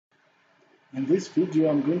In this video,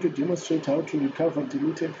 I'm going to demonstrate how to recover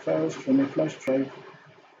deleted files from a flash drive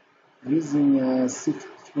using SIFT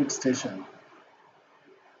Workstation.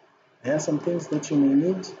 There are some things that you may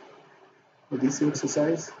need for this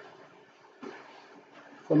exercise: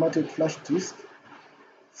 formatted flash disk,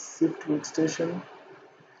 SIFT Workstation,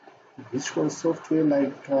 visual software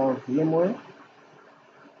like VMware.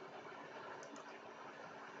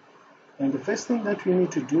 And the first thing that we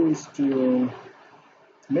need to do is to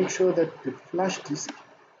make sure that the flash disk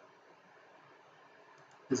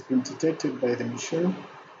has been detected by the machine.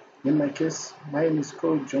 In my case, mine is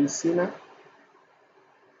called John Cena,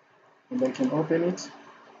 and I can open it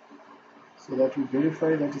so that we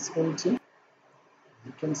verify that it's empty.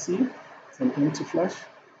 You can see it's an empty flash.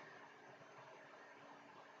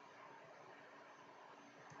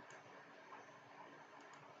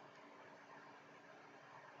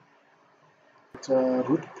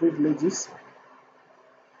 Root privileges.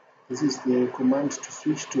 This is the command to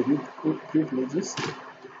switch to root privileges.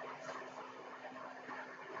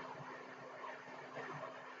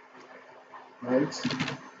 Right.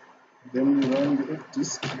 Then we run the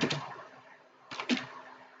fdisk.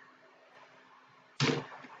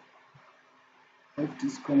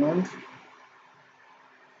 Fdisk command.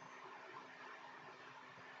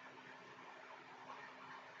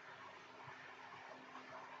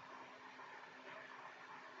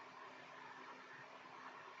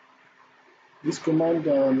 This command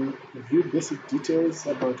reviews basic details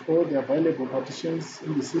about all the available partitions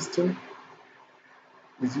in the system.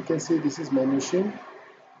 As you can see, this is my machine.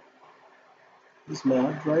 This is my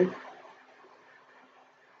hard drive.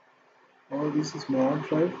 All this is my hard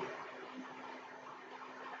drive.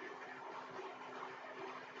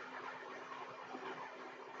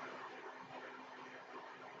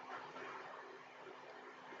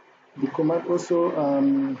 The command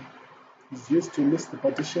also is used to list the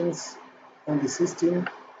partitions on the system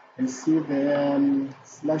and see the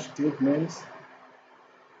 /dev names,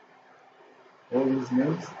 all these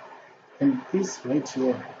names, and this right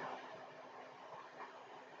here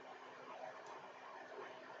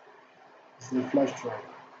is the flash drive.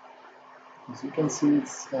 As you can see,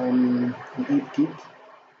 it's an 8 gig.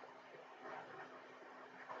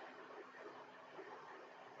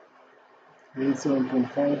 It's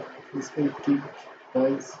 7.5, it's 8 gig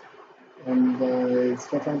bytes, and it's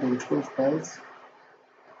 512 bytes.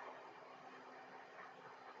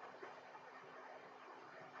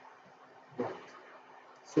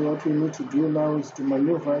 So what we need to do now is to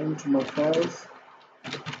maneuver into my files.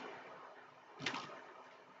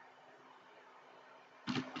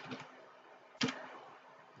 The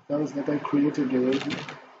files that I created already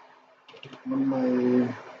on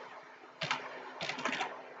my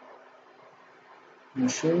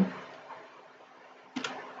machine.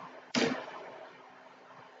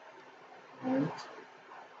 Right.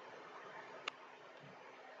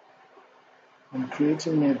 I'm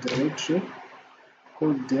creating a directory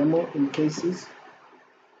called demo in cases.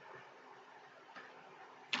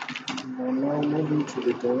 And I'm now moving to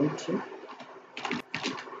the directory.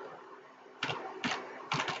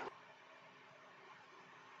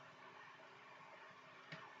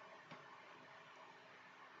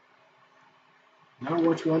 Now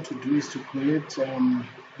what we want to do is to create a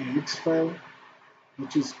hex file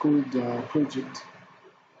which is called project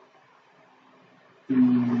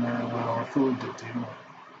in our folder demo.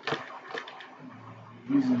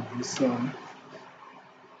 Using this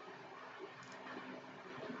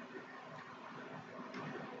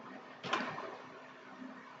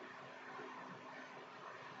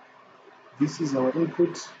this is our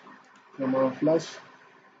input from our flash.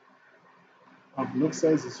 Our block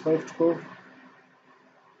size is 512,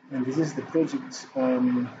 and this is the project.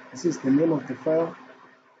 This is the name of the file,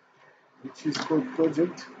 which is called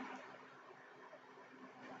project.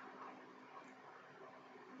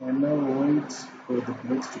 And now wait for the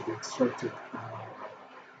blocks to be extracted from our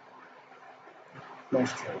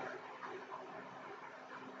flash drive.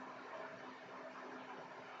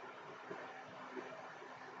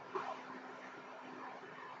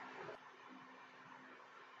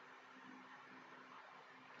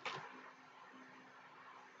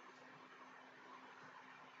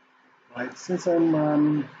 Right, since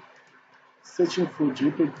I'm searching for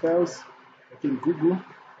JPEG files, I can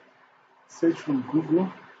search from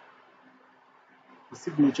Google the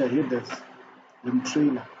signature headers and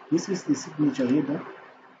trailer. This is the signature header,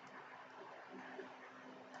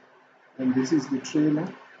 and this is the trailer.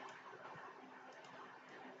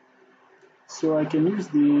 So I can use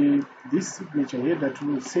this signature header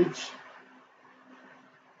to search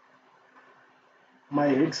my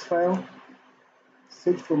hex file,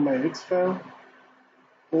 search from my hex file,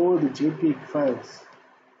 all the JPEG files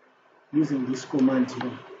using this command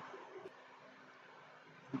here.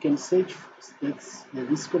 You can search,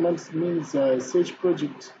 this command means search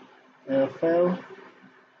project file,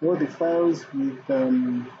 all the files with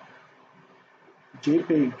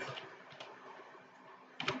JPEG,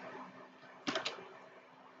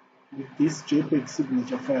 with this JPEG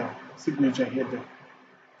signature file, signature header.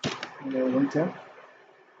 And enter.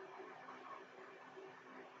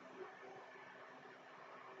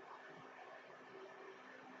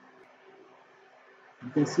 You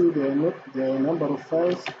can see the number of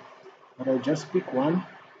files, but I'll just pick one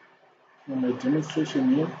for my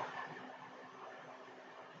demonstration here.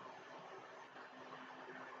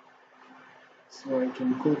 So I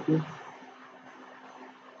can copy. I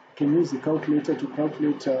can use the calculator to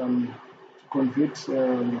calculate, to convert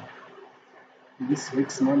this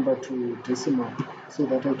hex number to decimal, so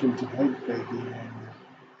that I can divide by the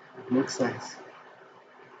block size.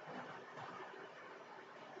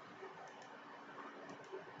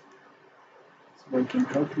 So I can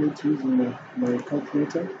calculate using my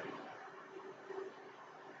calculator.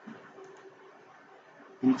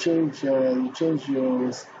 You change your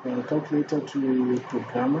calculator to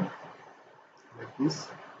programmer, like this.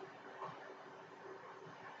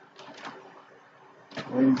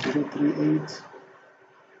 1038.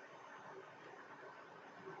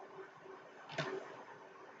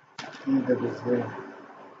 That is there.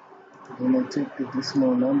 Then I take the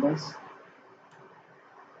decimal numbers.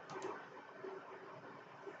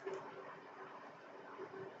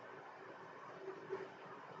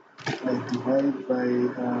 I divide by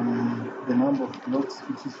the number of blocks,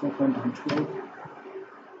 which is 512,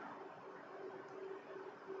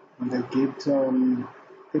 and I get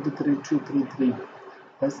 33233.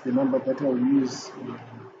 That's the number that I'll use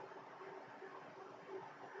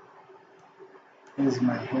as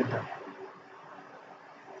my header,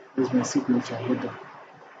 as my signature header.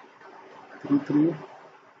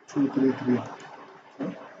 33233.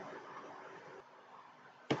 Okay.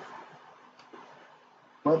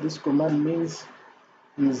 What this command means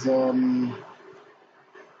is our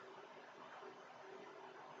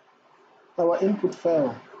input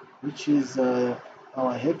file, which is our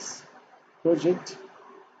hex project,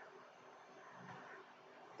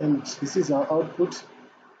 and this is our output.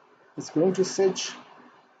 It's going to search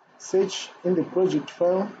in the project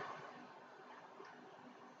file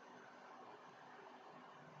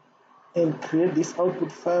and create this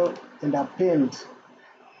output file and append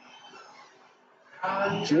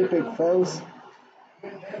JPEG files.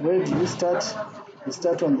 Where do you start? You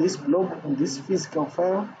start on this block, on this physical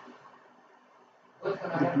file.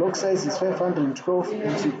 The block size is 512,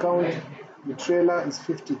 and you count the trailer is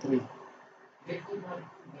 53.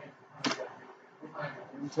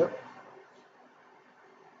 Enter.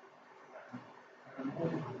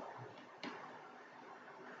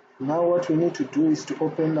 Now what we need to do is to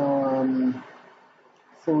open our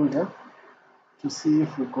folder to see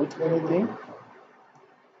if we got anything.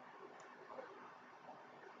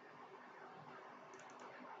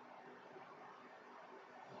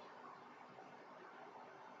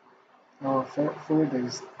 Our folder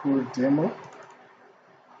is called demo,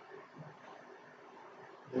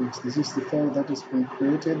 and this is the file that has been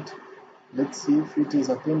created. Let's see if it is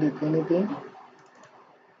appended anything.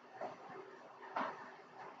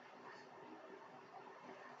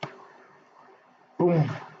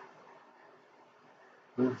 Boom!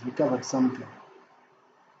 We've recovered something.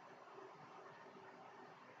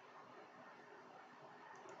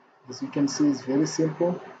 As you can see, it's very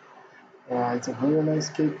simple. It's a very nice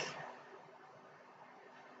cake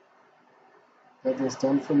that was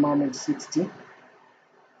done for Mohammed 60.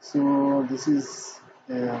 So this is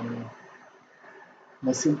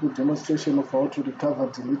my simple demonstration of how to recover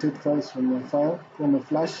deleted files from a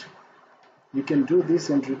flash. You can do this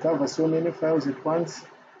and recover so many files at once,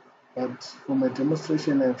 but for my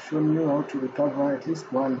demonstration I've shown you how to recover at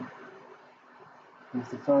least one of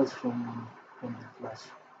the files from the flash.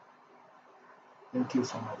 Thank you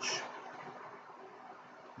so much.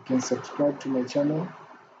 You can subscribe to my channel.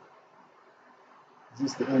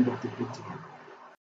 This is the end of the video.